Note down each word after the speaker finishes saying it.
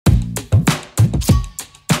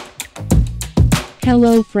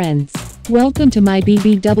Hello friends. Welcome to my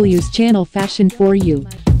BBW's channel Fashion for You.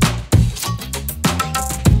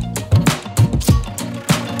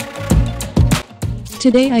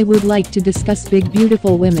 Today I would like to discuss big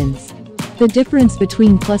beautiful women's. The difference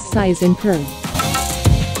between plus size and curve.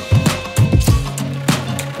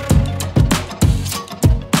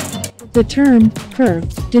 The term,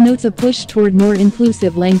 curve, denotes a push toward more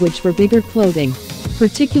inclusive language for bigger clothing,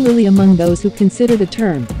 particularly among those who consider the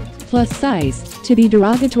term, plus size, to be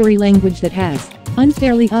derogatory language that has,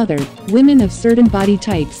 unfairly othered, women of certain body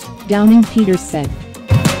types, Downing-Peters said.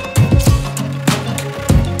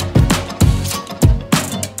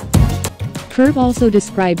 Curve also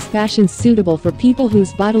describes fashions suitable for people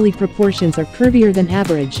whose bodily proportions are curvier than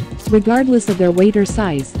average, regardless of their weight or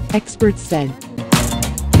size, experts said.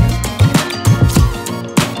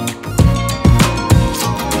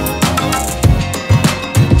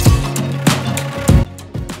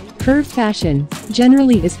 Curve fashion,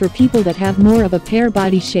 generally is for people that have more of a pear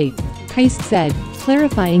body shape, Heist said,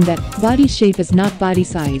 clarifying that, body shape is not body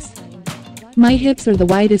size. My hips are the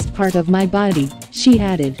widest part of my body, she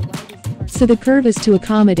added. So the curve is to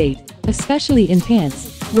accommodate, especially in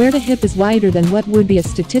pants, where the hip is wider than what would be a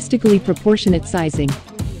statistically proportionate sizing.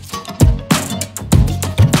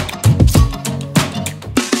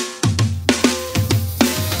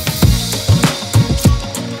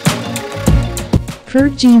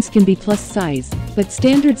 Curved jeans can be plus size, but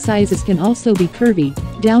standard sizes can also be curvy,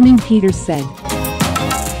 Downing-Peters said.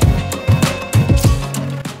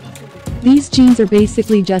 These jeans are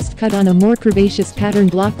basically just cut on a more curvaceous pattern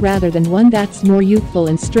block rather than one that's more youthful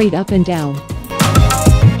and straight up and down.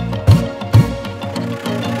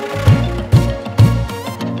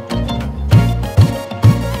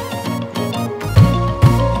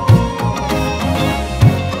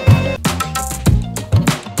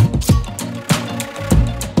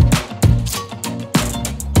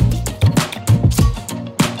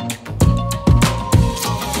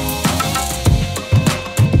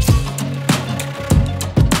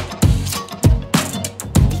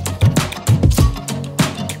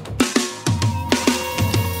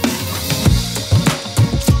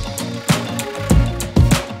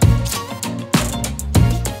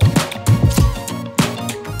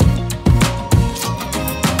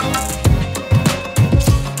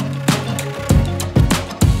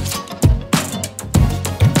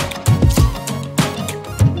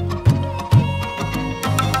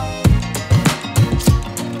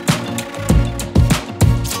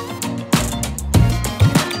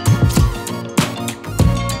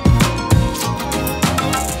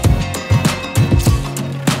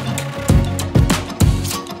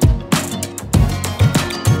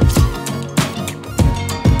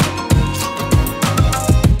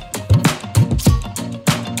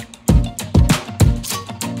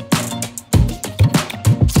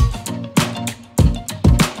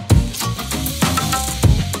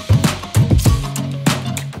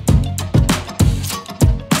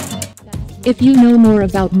 If you know more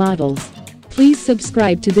about models, please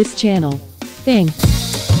subscribe to this channel. Thanks.